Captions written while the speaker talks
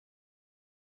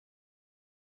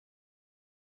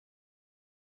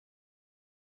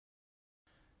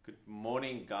Good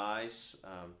morning, guys.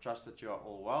 Trust that you are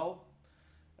all well.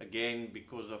 Again,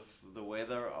 because of the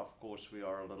weather, of course, we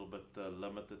are a little bit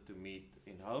limited to meet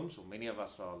in homes, or many of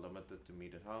us are limited to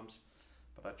meet at homes.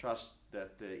 But I trust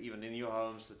that even in your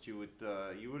homes, that you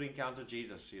would encounter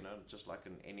Jesus. Just like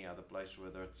in any other place,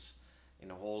 whether it's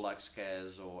in a hall like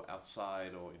Scares or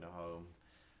outside or in a home.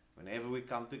 Whenever we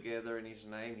come together in His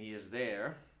name, He is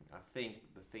there. I think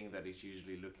the thing that He's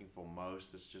usually looking for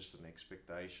most is just an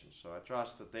expectation. So I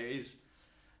trust that there is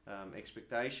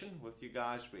expectation with you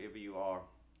guys wherever you are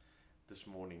this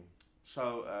morning.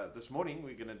 So this morning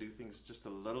we're going to do things just a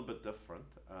little bit different.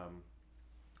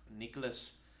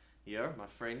 Nicholas here, my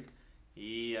friend,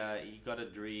 he got a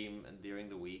dream during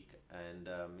the week, and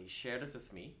he shared it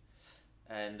with me.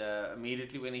 And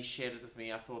immediately when he shared it with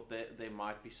me, I thought that there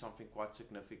might be something quite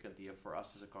significant here for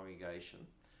us as a congregation.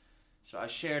 So I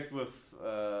shared with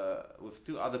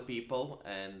two other people,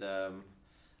 and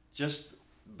just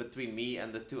between me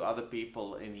and the two other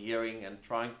people in hearing and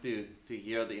trying to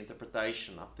hear the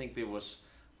interpretation, I think there was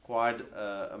quite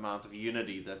a amount of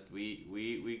unity that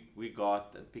we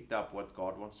got and picked up what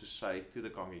God wants to say to the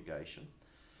congregation.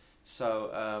 So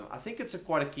I think it's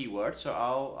quite a key word. So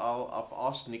I've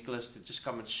asked Nicholas to just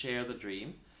come and share the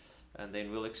dream, and then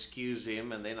we'll excuse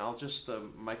him, and then I'll just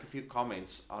make a few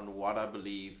comments on what I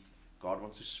believe God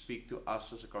wants to speak to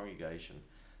us as a congregation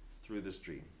through this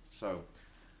dream. So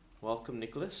welcome,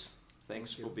 Nicholas.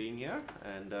 Thanks for being here,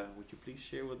 and would you please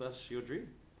share with us your dream?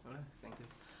 All right, thank you.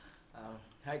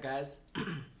 Hi guys.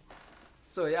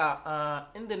 So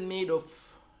in the mid of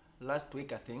last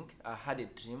week, I think I had a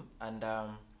dream, and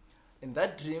in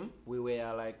that dream we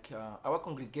were like our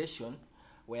congregation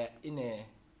were in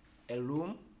a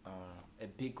room, a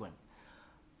big one,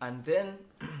 and then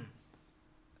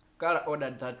Carel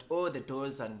ordered that all the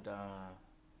doors and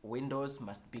windows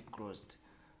must be closed,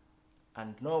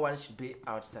 and no one should be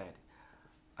outside.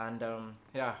 And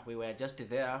we were just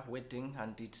there waiting,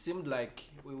 and it seemed like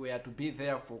we were to be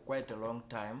there for quite a long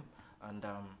time.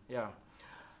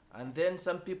 And then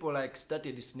some people like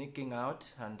started sneaking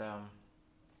out, and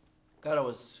Carel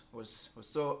was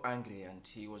so angry, and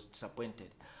he was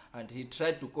disappointed, and he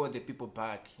tried to call the people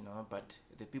back, but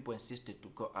the people insisted to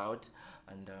go out.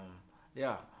 And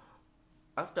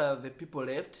after the people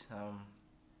left,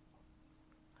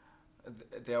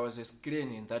 there was a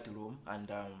screen in that room,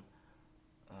 and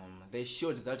they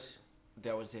showed that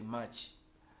there was a match,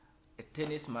 a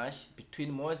tennis match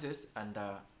between Moses and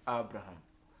Abraham.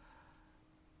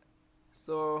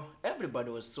 So everybody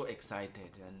was so excited,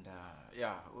 and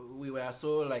we were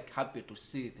so like happy to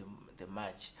see the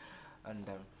match. And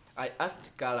I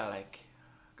asked Carel,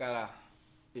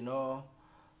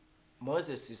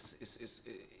 Moses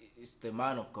is the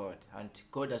man of God, and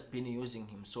God has been using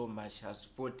him so much, has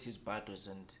fought his battles.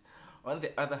 And on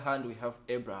the other hand, we have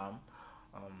Abraham,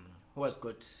 who has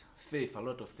got faith, a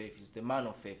lot of faith. He's the man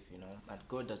of faith, and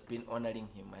God has been honoring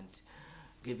him and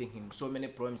giving him so many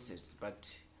promises.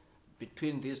 But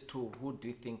between these two, who do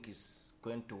you think is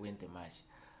going to win the match?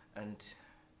 And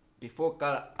before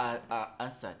Carel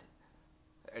answered,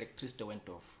 electricity went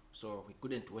off, so we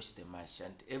couldn't watch the match,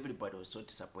 and everybody was so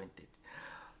disappointed.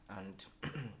 And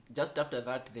just after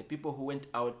that, the people who went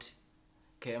out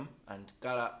came, and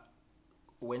Carel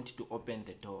went to open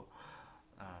the door.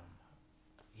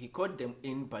 He called them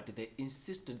in, but they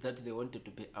insisted that they wanted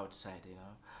to be outside,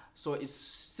 So it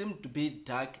seemed to be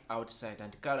dark outside,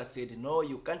 and Carel said, "No,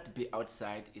 you can't be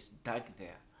outside, it's dark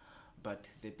there." But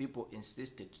the people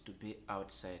insisted to be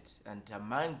outside. And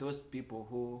among those people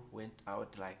who went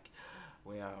out,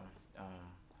 were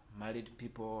married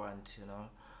people, and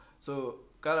so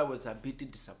Carel was a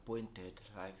bit disappointed.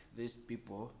 Like, these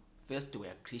people, first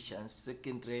were Christians,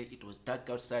 secondly it was dark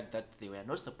outside, that they were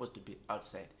not supposed to be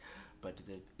outside, but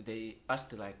they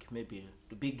asked maybe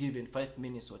to be given 5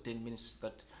 minutes or 10 minutes,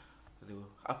 that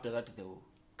after that they will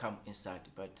come inside,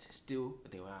 but still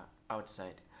they were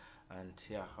outside. And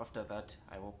after that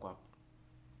I woke up.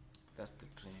 That's the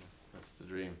dream. That's the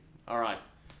dream. All right.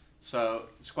 So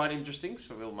it's quite interesting.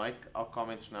 So we'll make our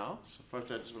comments now. So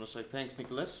first, I just want to say thanks,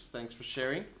 Nicholas. Thanks for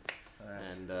sharing. All right.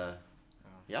 And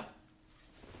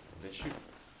bless you.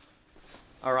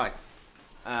 All right.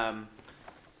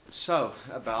 So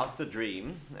about the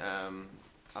dream,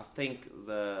 I think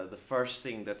the first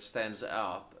thing that stands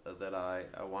out, that I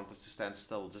want us to stand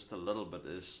still just a little bit,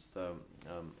 is the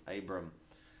Abram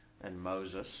and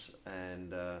Moses,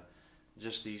 and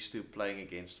just these two playing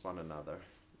against one another.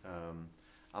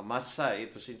 I must say,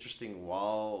 it was interesting.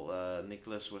 While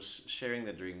Nicholas was sharing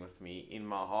the dream with me, in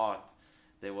my heart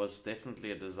there was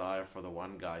definitely a desire for the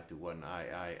one guy to win.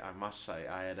 I must say,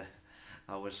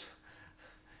 I was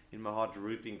in my heart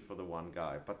rooting for the one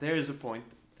guy. But there is a point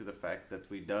to the fact that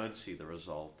we don't see the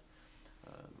result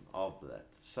of that.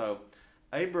 So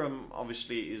Abram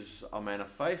obviously is a man of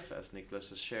faith, as Nicholas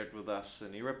has shared with us,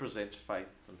 and he represents faith.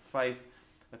 And faith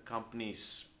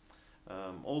accompanies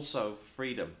also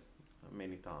freedom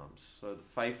many times. So the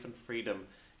faith and freedom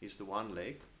is the one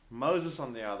leg. Moses,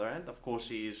 on the other hand, of course,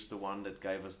 he is the one that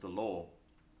gave us the law.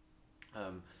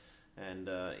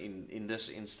 In this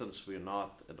instance, we're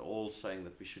not at all saying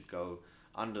that we should go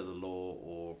under the law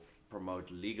or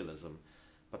promote legalism.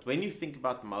 But when you think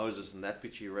about Moses and that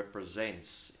which he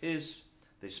represents,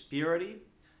 there's purity,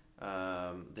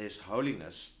 there's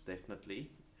holiness, definitely,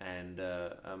 and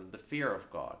the fear of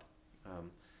God.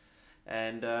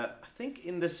 I think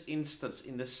in this instance,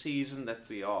 in the season that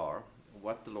we are,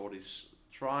 what the Lord is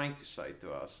trying to say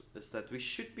to us is that we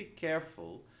should be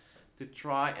careful to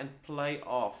try and play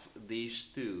off these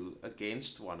two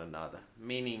against one another,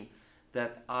 meaning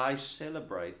that I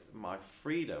celebrate my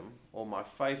freedom or my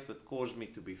faith that caused me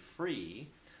to be free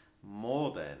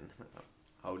more than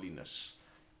holiness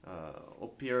or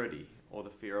purity or the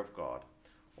fear of God.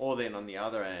 Or then on the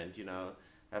other hand,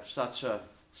 have such a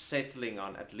settling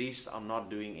on at least I'm not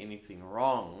doing anything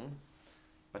wrong,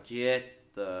 but yet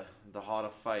the heart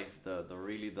of faith,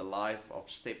 the life of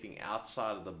stepping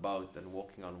outside of the boat and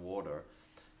walking on water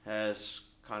has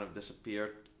kind of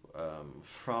disappeared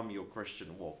from your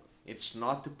Christian walk. It's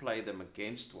not to play them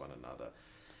against one another.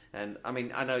 And I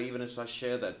mean, I know even as I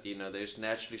share that, there's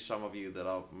naturally some of you that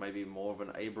are maybe more of an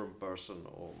Abram person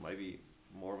or maybe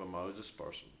more of a Moses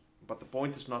person. But the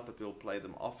point is not that we'll play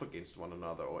them off against one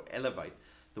another or elevate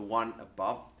the one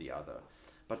above the other.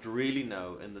 But really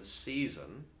know in the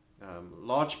season,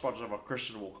 large parts of our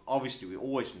Christian walk, obviously we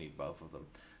always need both of them.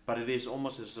 But it is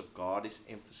almost as if God is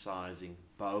emphasizing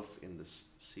both in this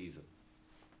season.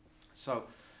 So,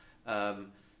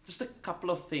 just a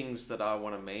couple of things that I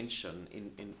want to mention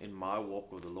in my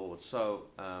walk with the Lord. So,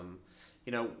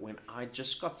 when I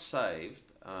just got saved,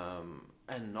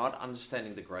 and not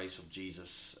understanding the grace of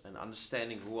Jesus and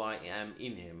understanding who I am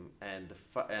in Him and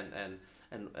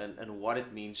what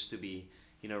it means to be,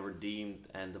 redeemed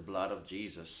and the blood of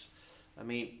Jesus. I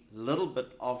mean, a little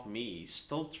bit of me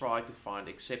still try to find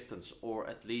acceptance or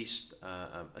at least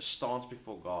a stance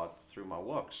before God through my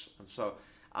works. And so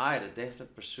I had a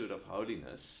definite pursuit of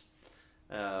holiness,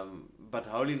 but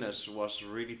holiness was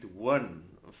really to win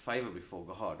favor before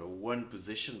God or win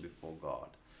position before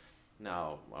God.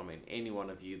 Now, I mean, any one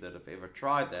of you that have ever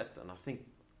tried that, and I think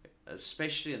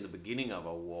especially in the beginning of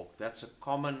our walk, that's a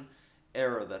common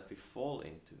error that we fall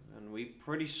into. And we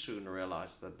pretty soon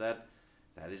realize that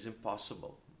is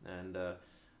impossible. And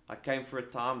I came for a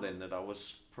time then that I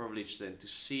was privileged then to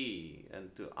see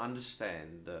and to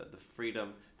understand the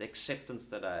freedom, the acceptance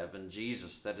that I have in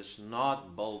Jesus that is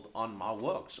not built on my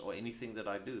works or anything that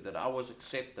I do, that I was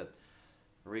accepted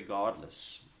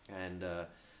regardless. And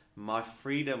my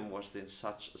freedom was then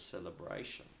such a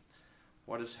celebration.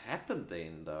 What has happened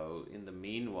then, though, in the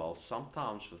meanwhile,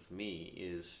 sometimes with me,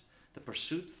 is the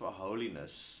pursuit for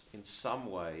holiness in some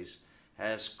ways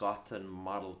has gotten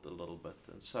muddled a little bit.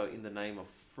 And so in the name of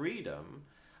freedom,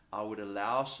 I would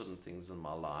allow certain things in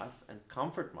my life and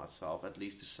comfort myself, at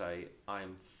least to say,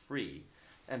 I'm free.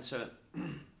 And so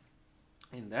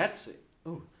in that sense,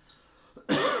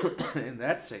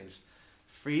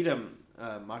 freedom,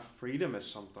 my freedom has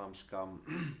sometimes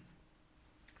come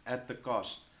at the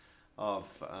cost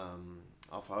of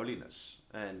holiness.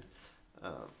 And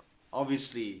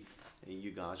obviously,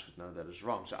 you guys would know that is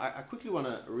wrong. So I quickly want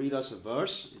to read us a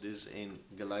verse. It is in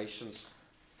Galatians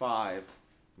 5,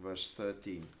 verse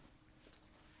 13.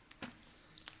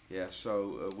 Yeah,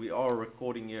 so we are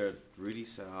recording here at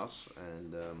Rudy's house,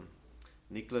 and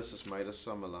Nicholas has made us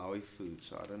some Malawi food,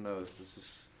 so I don't know if this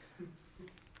is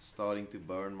starting to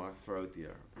burn my throat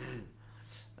here.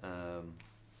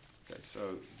 Okay,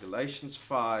 so Galatians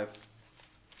 5,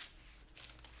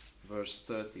 verse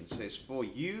 13 says, "For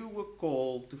you were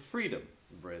called to freedom,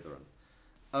 brethren.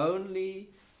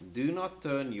 Only do not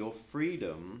turn your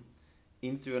freedom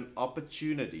into an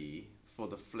opportunity for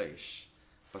the flesh,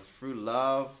 but through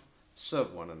love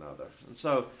serve one another." And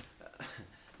so,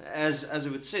 as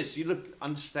it says, you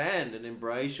understand and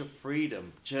embrace your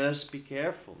freedom. Just be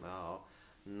careful now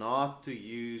not to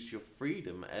use your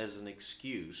freedom as an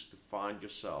excuse to find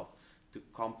yourself to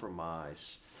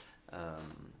compromise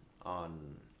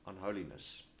on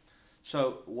holiness.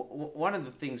 So one of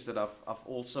the things that I've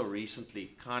also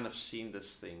recently kind of seen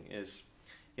this thing is,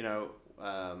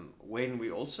 when we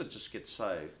also just get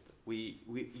saved, we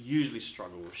usually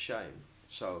struggle with shame.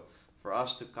 So for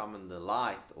us to come in the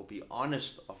light or be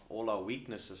honest of all our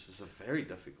weaknesses is a very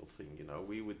difficult thing.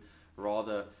 We would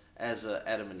rather, as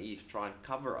Adam and Eve, try and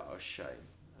cover our shame.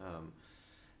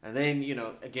 And then,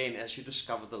 again, as you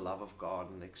discover the love of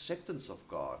God and the acceptance of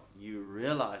God, you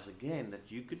realize again that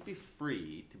you could be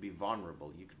free to be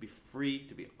vulnerable. You could be free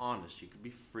to be honest. You could be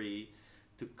free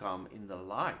to come in the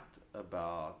light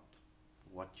about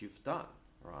what you've done,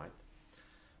 right?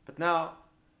 But now,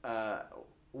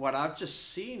 what I've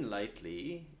just seen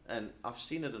lately, and I've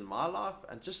seen it in my life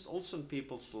and just also in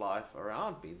people's life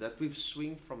around me, that we've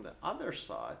swung from the other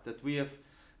side, that we have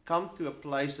come to a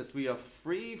place that we are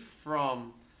free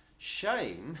from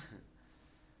shame,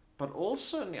 but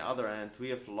also on the other hand, we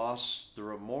have lost the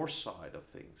remorse side of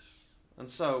things. And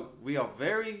so we are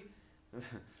very,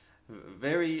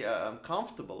 very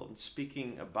comfortable in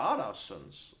speaking about our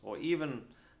sins, or even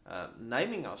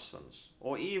naming our sins,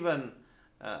 or even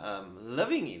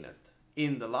living in it,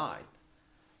 in the light.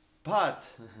 But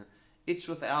it's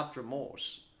without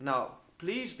remorse. Now,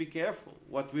 please be careful.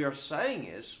 What we are saying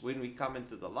is, when we come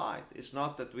into the light, it's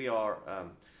not that we are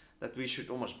that we should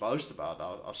almost boast about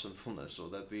our sinfulness, or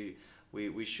that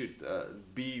we should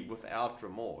be without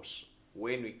remorse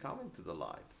when we come into the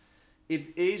light.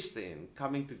 It is then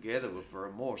coming together with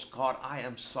remorse. God, I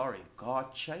am sorry.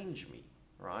 God, change me.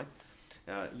 Right?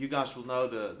 You guys will know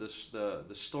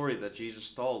the story that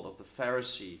Jesus told of the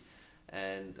Pharisee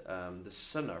and the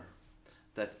sinner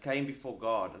that came before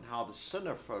God, and how the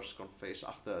sinner first confessed,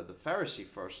 after the Pharisee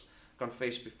first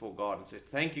confessed before God and said,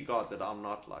 thank you, God, that I'm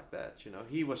not like that.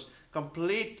 He was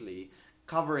completely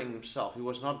covering himself. He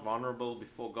was not vulnerable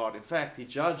before God. In fact, he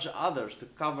judged others to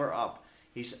cover up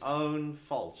his own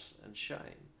faults and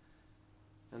shame.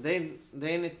 And then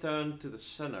it turned to the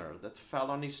sinner that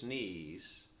fell on his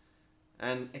knees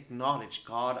and acknowledged,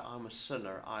 God, I'm a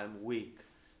sinner, I'm weak,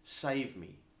 save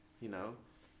me,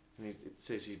 And it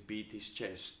says he beat his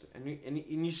chest. And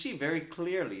you see very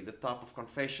clearly the type of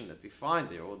confession that we find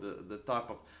there, or the type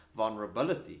of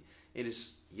vulnerability. It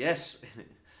is, yes,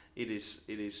 it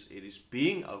is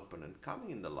being open and coming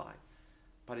in the light,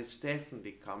 but it's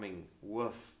definitely coming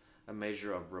with a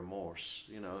measure of remorse.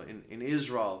 In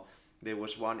Israel, there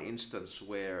was one instance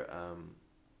where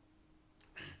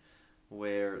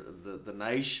the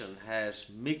nation has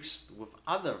mixed with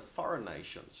other foreign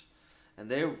nations. And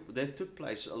there took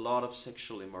place a lot of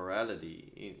sexual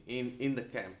immorality in the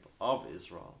camp of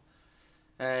Israel.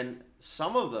 And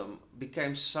some of them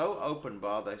became so open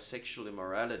by their sexual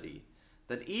immorality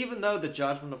that even though the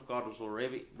judgment of God was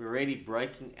already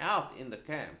breaking out in the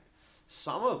camp,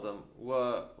 some of them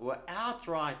were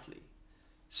outrightly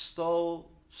still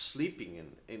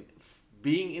sleeping in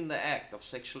being in the act of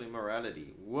sexual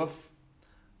immorality with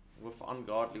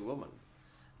ungodly women.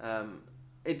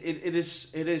 It is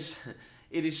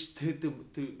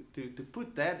to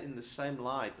put that in the same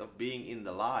light of being in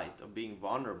the light, of being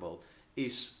vulnerable,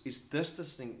 is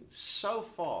distancing so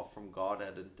far from God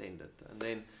had intended. And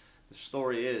then the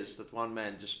story is that one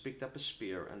man just picked up a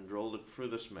spear and rolled it through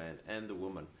this man and the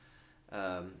woman,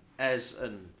 as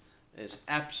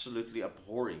absolutely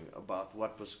abhorring about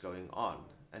what was going on.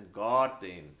 And God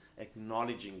then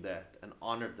acknowledging that and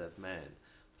honored that man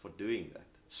for doing that.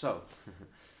 So,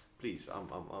 please,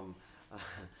 I'm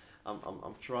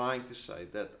trying to say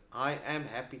that I am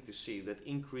happy to see that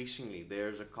increasingly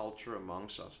there's a culture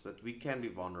amongst us that we can be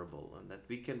vulnerable and that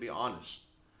we can be honest.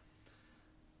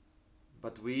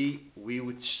 But we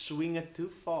would swing it too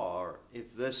far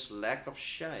if this lack of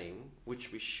shame,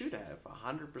 which we should have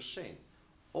 100%,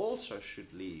 also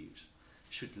should lead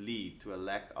to a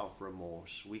lack of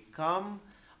remorse. We come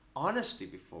honestly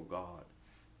before God,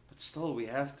 but still we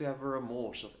have to have a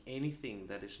remorse of anything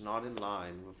that is not in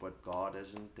line with what God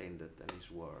has intended and His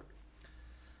Word.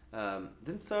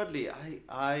 Then thirdly,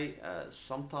 I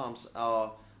sometimes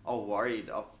are worried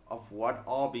of what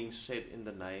are being said in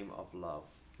the name of love.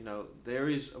 There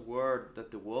is a word that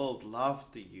the world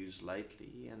loved to use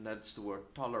lately, and that's the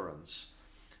word tolerance.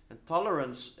 And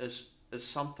tolerance is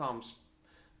sometimes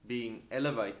being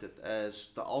elevated as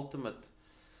the ultimate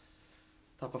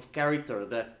type of character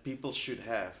that people should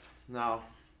have. Now,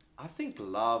 I think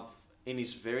love in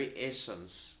its very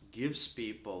essence gives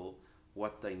people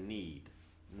what they need,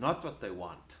 not what they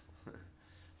want.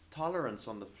 Tolerance,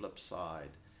 on the flip side,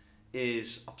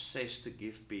 is obsessed to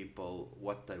give people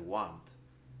what they want,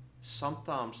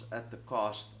 sometimes at the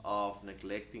cost of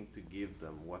neglecting to give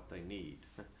them what they need.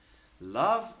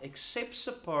 Love accepts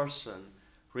a person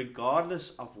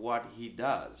regardless of what he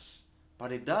does,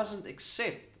 but it doesn't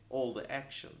accept all the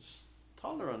actions.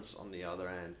 Tolerance, on the other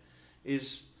hand,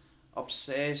 is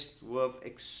obsessed with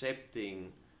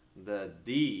accepting the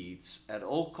deeds at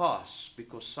all costs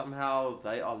because somehow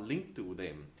they are linked to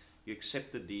them. You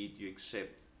accept the deed, you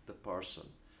accept the person.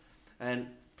 And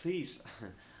please,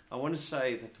 I want to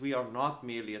say that we are not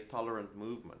merely a tolerant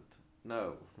movement.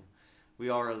 No, we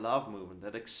are a love movement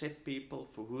that accept people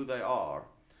for who they are,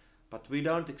 but we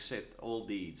don't accept all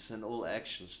deeds and all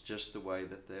actions just the way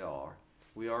that they are.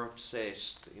 We are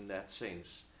obsessed in that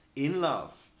sense, in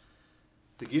love,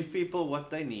 to give people what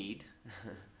they need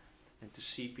and to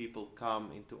see people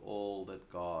come into all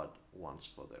that God wants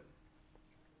for them.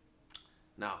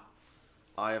 Now,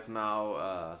 I have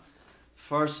now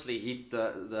firstly hit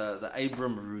the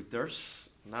Abram routers.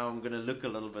 Now I'm going to look a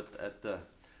little bit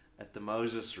at the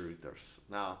Moses routers.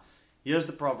 Now, here's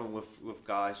the problem with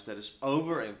guys that is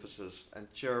overemphasis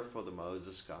and cheer for the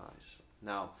Moses guys.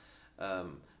 Now,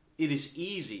 it is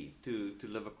easy to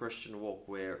live a Christian walk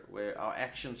where our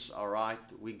actions are right.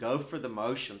 We go for the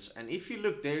motions. And if you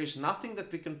look, there is nothing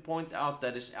that we can point out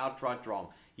that is outright wrong.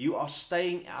 You are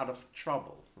staying out of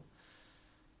trouble.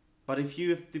 But if you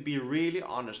have to be really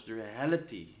honest, the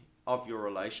reality of your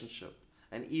relationship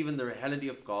and even the reality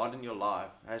of God in your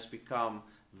life has become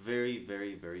very,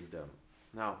 very, very dim.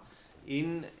 Now,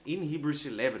 in Hebrews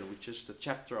 11, which is the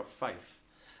chapter of faith,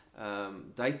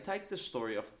 they take the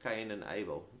story of Cain and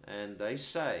Abel and they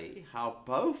say how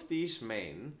both these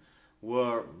men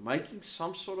were making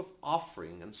some sort of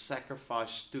offering and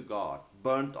sacrifice to God,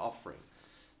 burnt offering.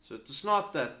 So it's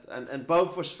not that, and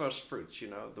both was first fruits,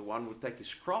 the one would take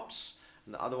his crops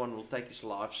and the other one will take his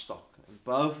livestock. And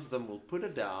both of them will put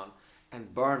it down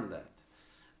and burn that.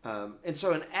 And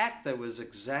so an act that was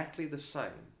exactly the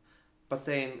same. But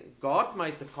then God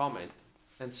made the comment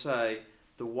and say,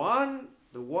 the one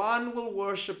will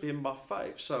worship him by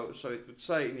faith. So it would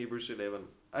say in Hebrews 11,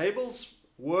 Abel's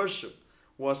worship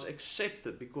was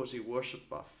accepted because he worshipped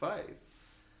by faith.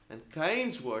 And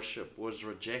Cain's worship was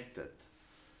rejected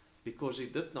because he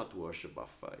did not worship by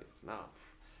faith. Now,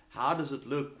 how does it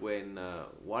look when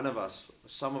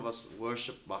some of us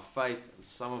worship by faith and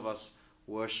some of us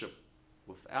worship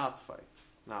without faith?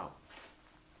 Now,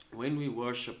 when we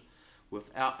worship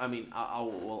without, I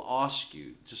will ask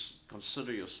you, just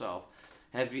consider yourself,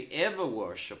 have you ever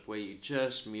worshipped where you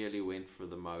just merely went through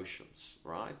the motions,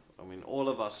 right? All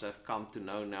of us have come to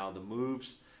know now the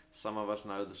moves, some of us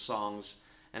know the songs,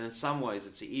 and in some ways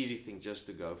it's an easy thing just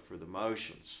to go through the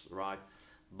motions, right?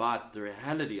 But the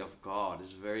reality of God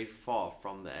is very far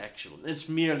from the actual. It's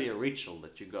merely a ritual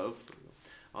that you go through.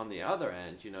 On the other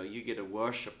hand, you get a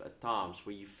worship at times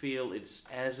where you feel it's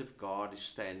as if God is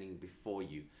standing before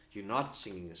you. You're not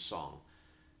singing a song.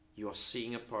 You are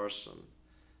seeing a person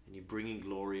and you're bringing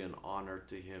glory and honor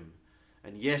to him.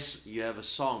 And yes, you have a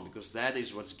song because that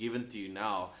is what's given to you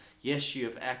now. Yes, you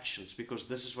have actions because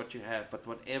this is what you have. But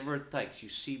whatever it takes, you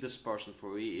see this person for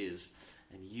who he is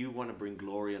and you want to bring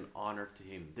glory and honor to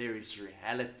him. There is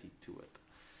reality to it.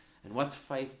 And what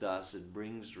faith does, it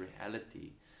brings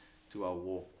reality to our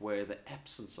walk, where the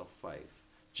absence of faith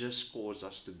just causes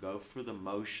us to go through the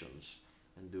motions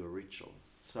and do a ritual.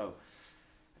 So,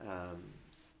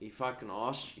 if I can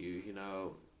ask you,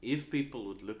 if people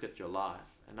would look at your life,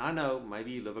 and I know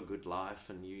maybe you live a good life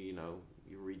and you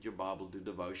read your Bible, do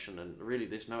devotion, and really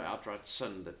there's no outright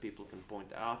sin that people can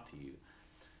point out to you.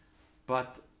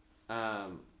 But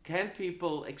can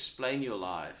people explain your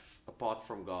life apart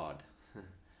from God?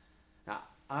 Now,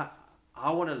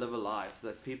 I want to live a life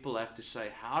that people have to say,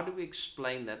 how do we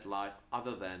explain that life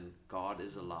other than God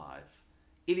is alive?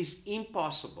 It is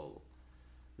impossible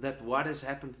that what has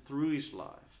happened through his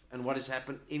life and what has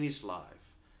happened in his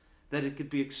life, that it could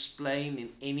be explained in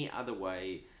any other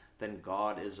way than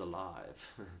God is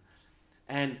alive.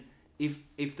 And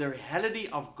if the reality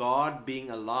of God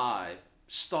being alive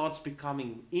starts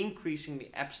becoming increasingly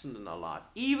absent in our life,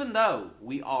 even though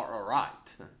we are all right,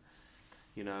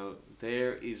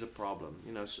 there is a problem.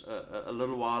 A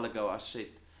little while ago I said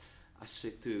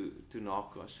to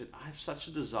Nako, I said, I have such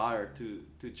a desire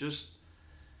to just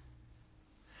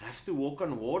have to walk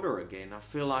on water again. I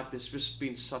feel like there's just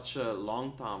been such a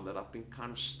long time that I've been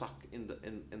kind of stuck in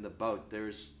the boat.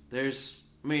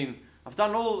 I've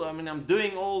done all, I'm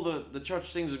doing all the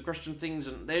church things and Christian things,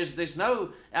 and there's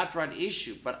no outright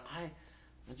issue, but I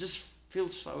just feel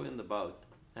so in the boat.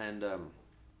 And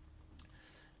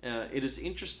it is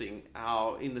interesting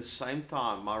how in the same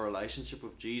time my relationship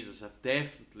with Jesus have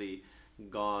definitely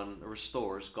gone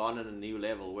at a new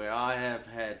level, where I have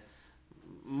had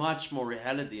much more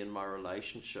reality in my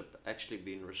relationship actually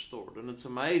being restored. And it's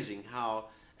amazing how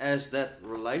as that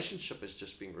relationship is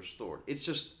just being restored, it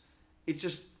just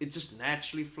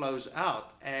naturally flows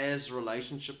out. As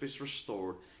relationship is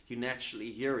restored, you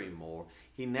naturally hear him more.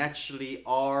 He naturally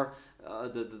are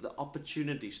the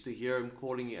opportunities to hear him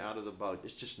calling you out of the boat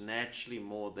is just naturally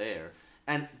more there.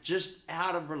 And just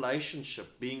out of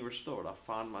relationship being restored, I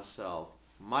found myself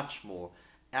much more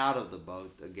out of the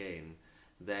boat again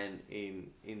than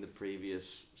in the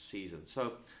previous season.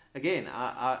 So again,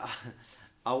 I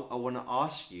want to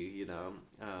ask you,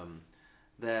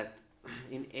 that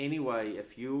in any way,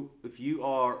 if you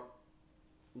are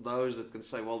those that can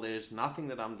say, well, there's nothing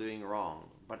that I'm doing wrong,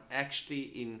 but actually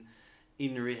in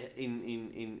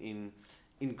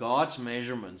God's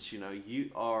measurements, you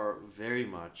are very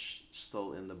much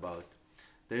still in the boat.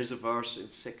 There's a verse in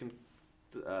Second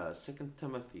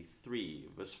Timothy 3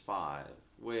 verse 5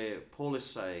 where Paul is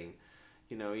saying,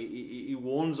 he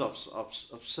warns of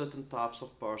certain types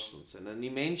of persons, and then he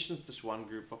mentions this one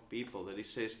group of people that he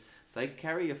says they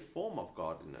carry a form of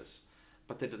godliness,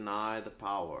 but they deny the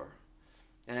power.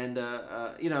 And,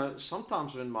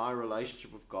 sometimes when my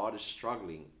relationship with God is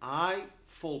struggling, I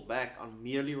fall back on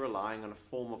merely relying on a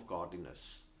form of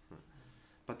godliness.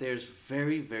 But there's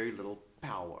very, very little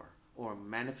power or a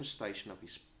manifestation of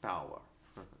his power.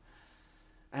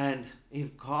 And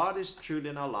if God is truly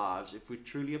in our lives, if we're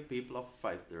truly a people of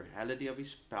faith, the reality of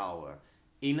his power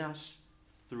in us,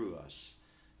 through us,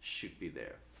 should be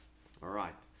there. All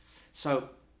right. So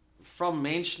from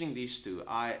mentioning these two,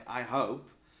 I hope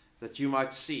that you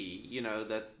might see,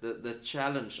 that the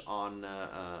challenge on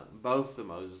both the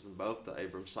Moses and both the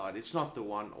Abram side, it's not the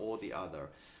one or the other.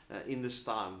 In this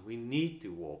time, we need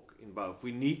to walk in both.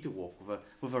 We need to walk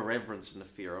with a reverence and a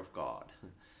fear of God.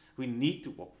 We need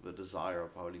to walk with a desire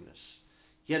of holiness.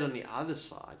 Yet on the other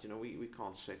side, we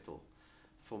can't settle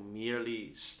for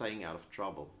merely staying out of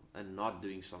trouble and not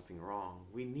doing something wrong.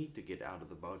 We need to get out of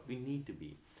the boat. We need to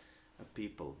be a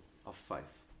people of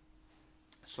faith.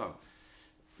 So,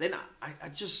 then I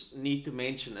just need to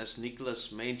mention, as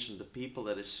Nicholas mentioned, the people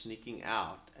that is sneaking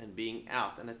out and being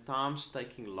out, and at times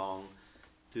taking long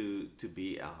to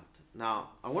be out. Now,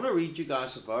 I want to read you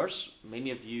guys a verse.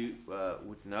 Many of you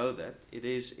would know that. It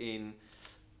is in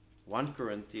 1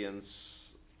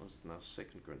 Corinthians, what's it now, 2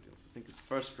 Corinthians? I think it's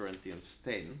 1 Corinthians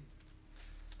 10.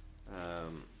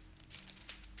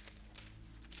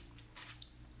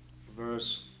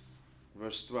 Verse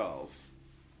 12.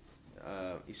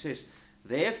 He says,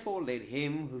 "Therefore let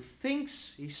him who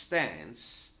thinks he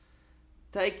stands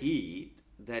take heed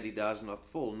that he does not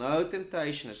fall. No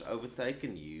temptation has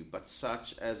overtaken you, but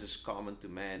such as is common to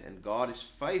man. And God is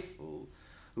faithful,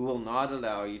 who will not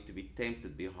allow you to be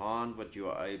tempted beyond what you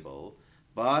are able,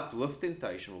 but with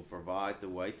temptation will provide the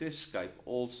way to escape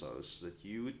also, so that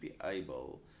you would be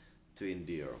able to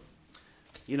endure."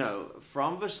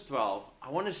 From verse 12,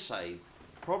 I want to say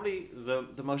probably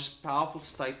the most powerful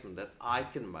statement that I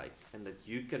can make and that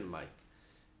you can make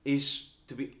is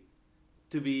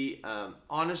to be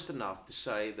honest enough to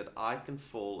say that I can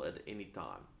fall at any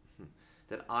time,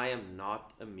 that I am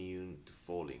not immune to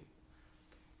falling.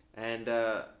 And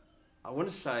I want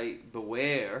to say,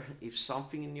 beware if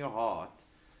something in your heart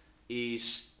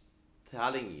is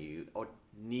telling you or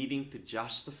needing to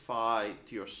justify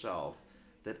to yourself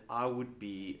that I would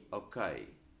be okay.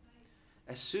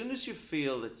 As soon as you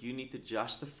feel that you need to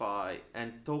justify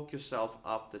and talk yourself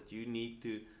up that you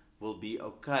will be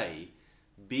okay,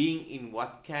 being in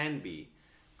what can be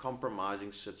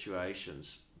compromising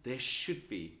situations, there should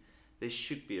be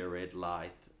a red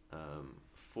light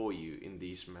for you in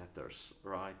these matters,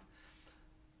 right?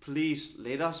 Please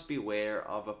let us beware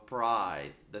of a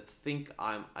pride that think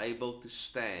I'm able to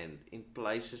stand in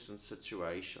places and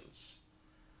situations.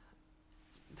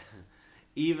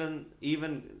 Even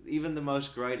the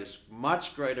most greatest,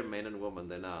 much greater men and women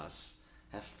than us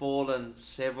have fallen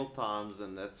several times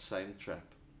in that same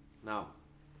trap. Now,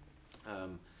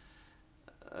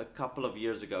 a couple of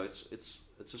years ago, it's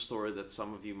a story that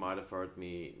some of you might have heard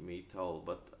me tell,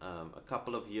 but a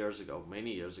couple of years ago,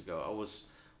 many years ago, I was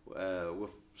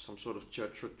with some sort of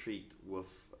church retreat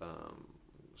with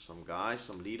some guys,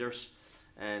 some leaders.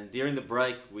 And during the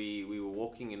break, we were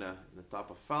walking in a type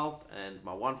of veld, and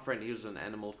my one friend, he was an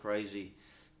animal crazy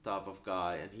type of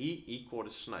guy, and he caught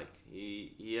a snake.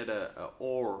 He had a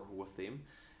oar with him,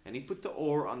 and he put the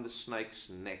oar on the snake's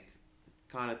neck,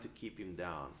 kind of to keep him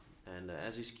down. And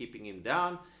as he's keeping him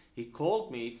down, he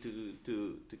called me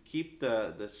to keep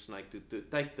the snake, to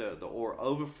take the oar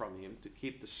over from him, to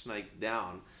keep the snake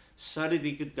down, so that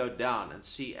he could go down and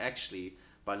see actually,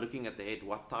 by looking at the head,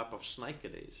 what type of snake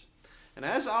it is. And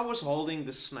as I was holding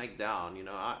the snake down,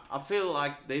 I feel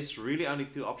like there's really only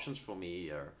two options for me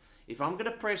here. If I'm going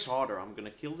to press harder, I'm going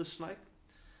to kill the snake.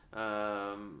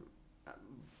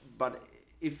 But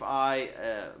if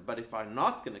I'm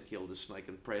not going to kill the snake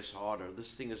and press harder,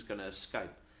 this thing is going to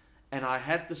escape. And I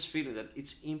had this feeling that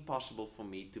it's impossible for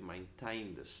me to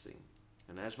maintain this thing.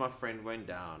 And as my friend went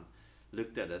down,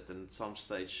 looked at it, and at some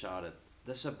stage shouted,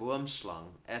 "There's a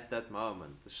boomslang." At that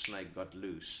moment, the snake got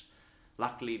loose.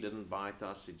 Luckily, it didn't bite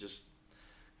us. It just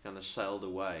kind of sailed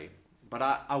away. But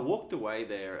I walked away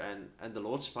there, and the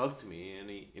Lord spoke to me,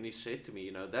 and he said to me,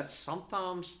 that's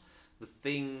sometimes the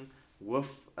thing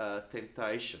with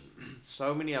temptation.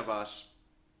 So many of us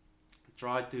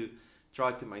try to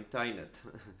maintain it.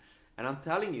 And I'm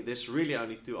telling you, there's really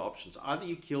only two options. Either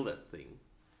you kill that thing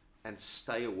and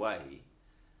stay away,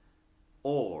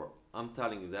 or I'm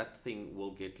telling you, that thing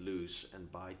will get loose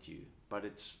and bite you. But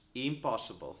it's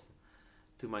impossible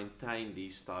to maintain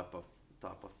these type of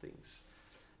things.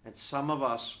 And some of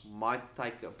us might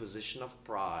take a position of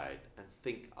pride and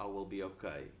think, I will be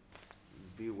okay.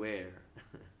 Beware.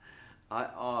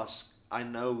 I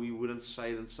know we wouldn't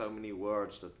say it in so many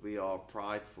words that we are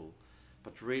prideful,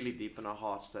 but really deep in our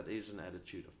hearts, that is an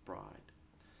attitude of pride.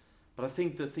 But I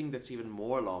think the thing that's even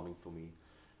more alarming for me,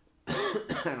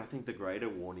 and I think the greater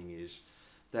warning, is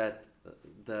that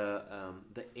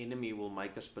the enemy will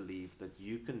make us believe that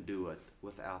you can do it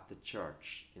without the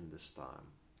church in this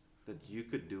time, that you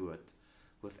could do it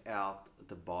without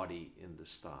the body in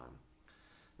this time.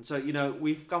 And so,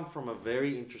 we've come from a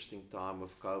very interesting time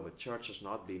with COVID. Church has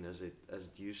not been as it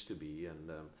used to be, and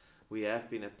we have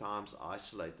been at times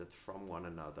isolated from one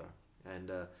another. And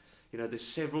there's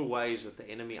several ways that the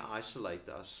enemy isolates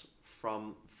us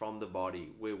from the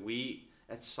body, where we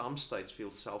at some stage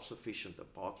feel self-sufficient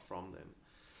apart from them.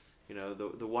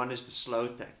 The one is the slow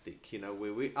tactic,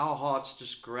 where our hearts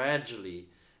just gradually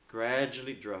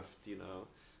drift.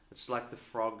 It's like the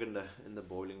frog in the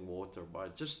boiling water. By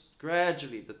just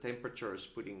gradually, the temperature is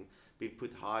being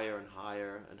put higher and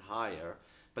higher and higher.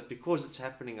 But because it's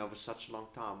happening over such a long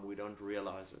time, we don't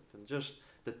realize it. And just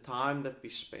the time that we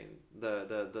spend,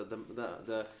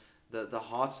 the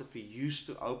hearts that we used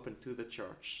to open to the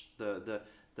church, the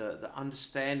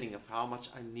understanding of how much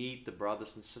I need the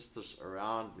brothers and sisters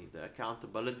around me, the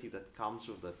accountability that comes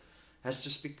with it, has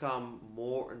just become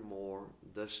more and more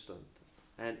distant.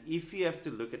 And if you have to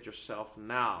look at yourself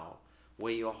now,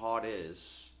 where your heart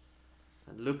is,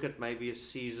 and look at maybe a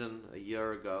season a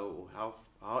year ago, or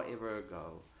however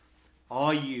ago,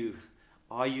 are you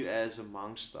as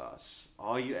amongst us?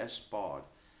 Are you as part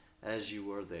as you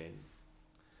were then?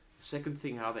 The second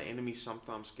thing, how the enemy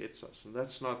sometimes gets us, and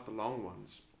that's not the long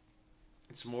ones.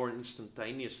 It's more an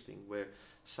instantaneous thing, where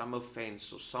some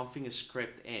offense or something is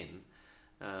crept in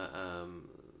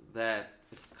that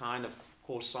kind of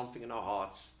caused something in our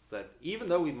hearts, that even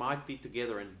though we might be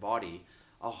together in body,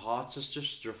 our hearts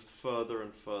just drift further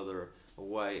and further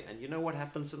away. And what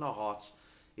happens in our hearts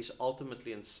is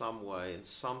ultimately in some way and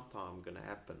sometime going to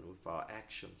happen with our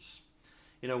actions.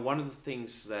 One of the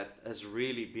things that has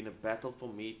really been a battle for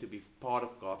me to be part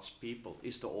of God's people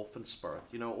is the orphan spirit.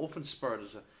 Orphan spirit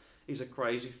is a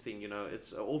crazy thing.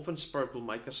 It's an orphan spirit will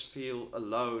make us feel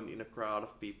alone in a crowd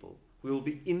of people. We will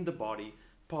be in the body,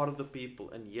 part of the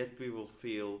people, and yet we will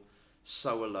feel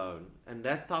so alone. And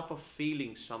that type of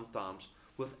feeling sometimes,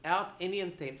 without any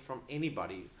intent from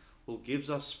anybody, will give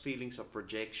us feelings of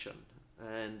rejection.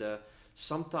 And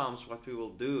sometimes what we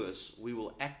will do is we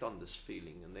will act on this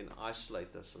feeling and then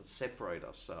isolate us and separate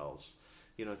ourselves,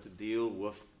 to deal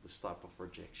with this type of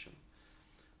rejection.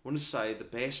 I want to say the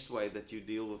best way that you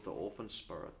deal with the orphan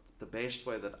spirit, the best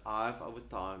way that I've over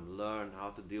time learned how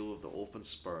to deal with the orphan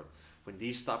spirit when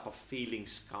these type of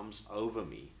feelings comes over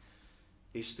me,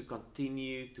 is to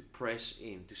continue to press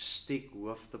in, to stick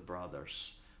with the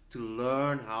brothers, to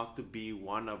learn how to be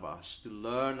one of us, to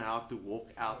learn how to walk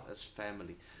out as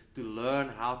family, to learn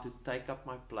how to take up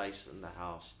my place in the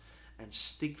house and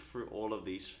stick through all of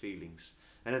these feelings.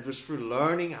 And it was through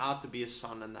learning how to be a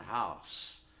son in the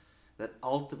house that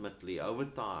ultimately, over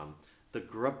time, the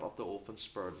grip of the orphan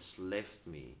spirit has left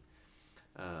me.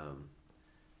 And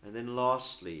then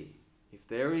lastly, if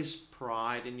there is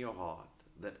pride in your heart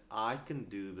that I can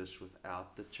do this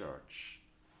without the church,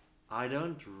 I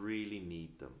don't really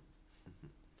need them.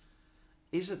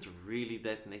 Is it really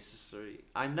that necessary?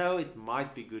 I know it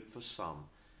might be good for some,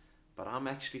 but I'm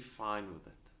actually fine with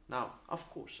it. Now, of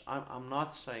course, I'm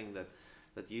not saying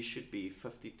that you should be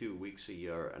 52 weeks a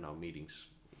year in our meetings.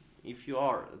 If you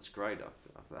are, it's great.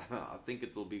 I think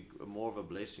it will be more of a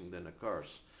blessing than a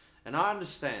curse. And I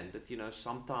understand that,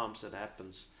 sometimes it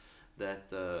happens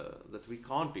that we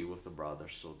can't be with the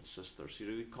brothers or the sisters.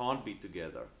 We can't be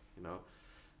together,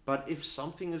 But if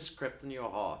something is crept in your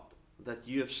heart, that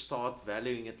you have started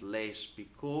valuing it less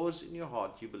because in your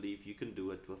heart you believe you can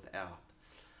do it without,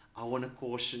 I want to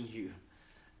caution you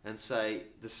and say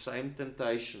the same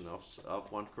temptation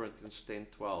of 1 Corinthians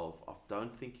 10:12 of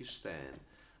don't think you stand,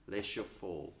 lest you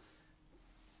fall,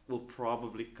 will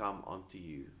probably come onto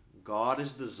you. God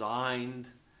has designed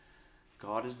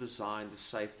the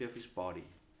safety of his body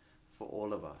for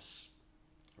all of us.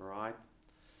 All right?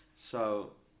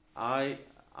 So I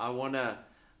want to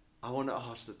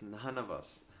ask that none of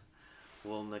us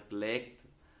will neglect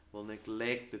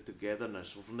the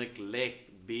togetherness, will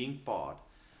neglect being part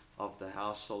of the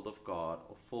household of God,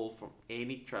 or fall from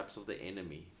any traps of the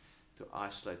enemy to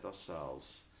isolate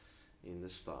ourselves in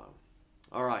this time.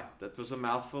 All right, that was a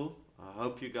mouthful. I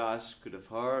hope you guys could have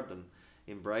heard and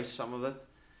embraced some of it.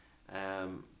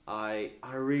 I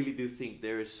really do think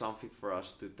there is something for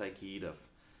us to take heed of.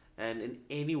 And in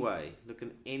any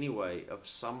way of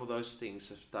some of those things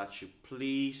have touched you,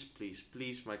 please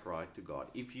make right to God.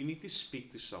 If you need to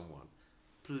speak to someone,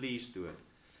 please do it.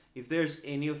 If there's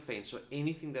any offense or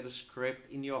anything that has crept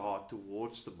in your heart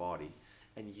towards the body,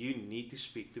 and you need to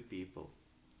speak to people,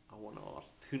 I want to ask,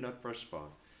 do not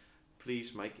postpone.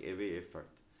 Please make every effort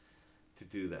to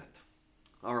do that.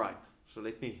 All right, so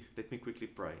let me quickly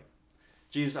pray.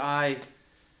 Jesus, I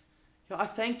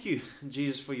thank you,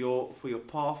 Jesus, for your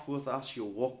path with us, your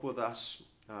walk with us.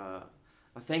 I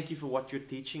thank you for what you're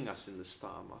teaching us in this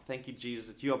time. I thank you, Jesus,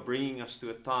 that you are bringing us to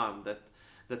a time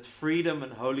that freedom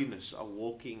and holiness are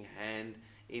walking hand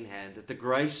in hand, that the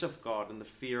grace of God and the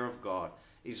fear of God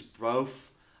is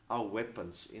both our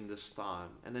weapons in this time.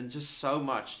 And then just so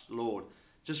much, Lord,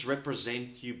 just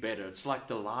represent you better. It's like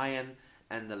the lion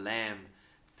and the lamb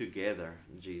together,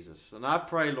 Jesus. And I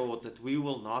pray, Lord, that we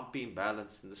will not be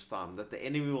imbalanced in this time, that the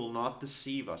enemy will not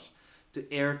deceive us to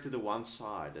err to the one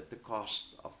side at the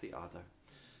cost of the other.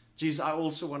 Jesus, I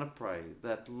also want to pray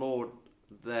that, Lord,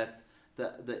 that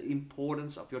the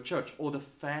importance of your church, or the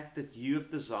fact that you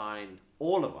have designed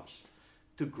all of us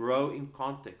to grow in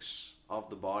context of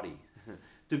the body,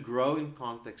 to grow in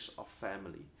context of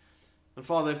family. And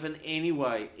Father, if in any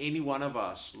way, any one of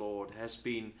us, Lord, has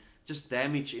been just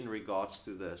damaged in regards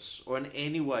to this, or in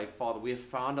any way, Father, we have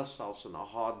found ourselves in our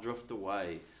heart drift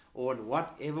away, or in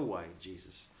whatever way,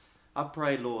 Jesus, I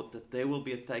pray, Lord, that there will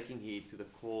be a taking heed to the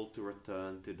call to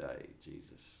return today,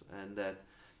 Jesus, and that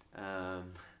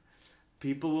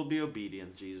people will be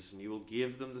obedient, Jesus, and you will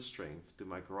give them the strength to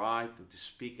make right and to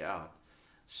speak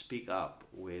up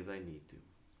where they need to.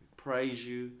 We praise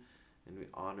you and we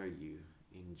honor you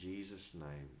in Jesus'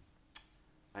 name.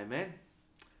 Amen.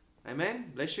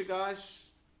 Amen. Bless you guys.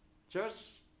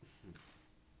 Cheers.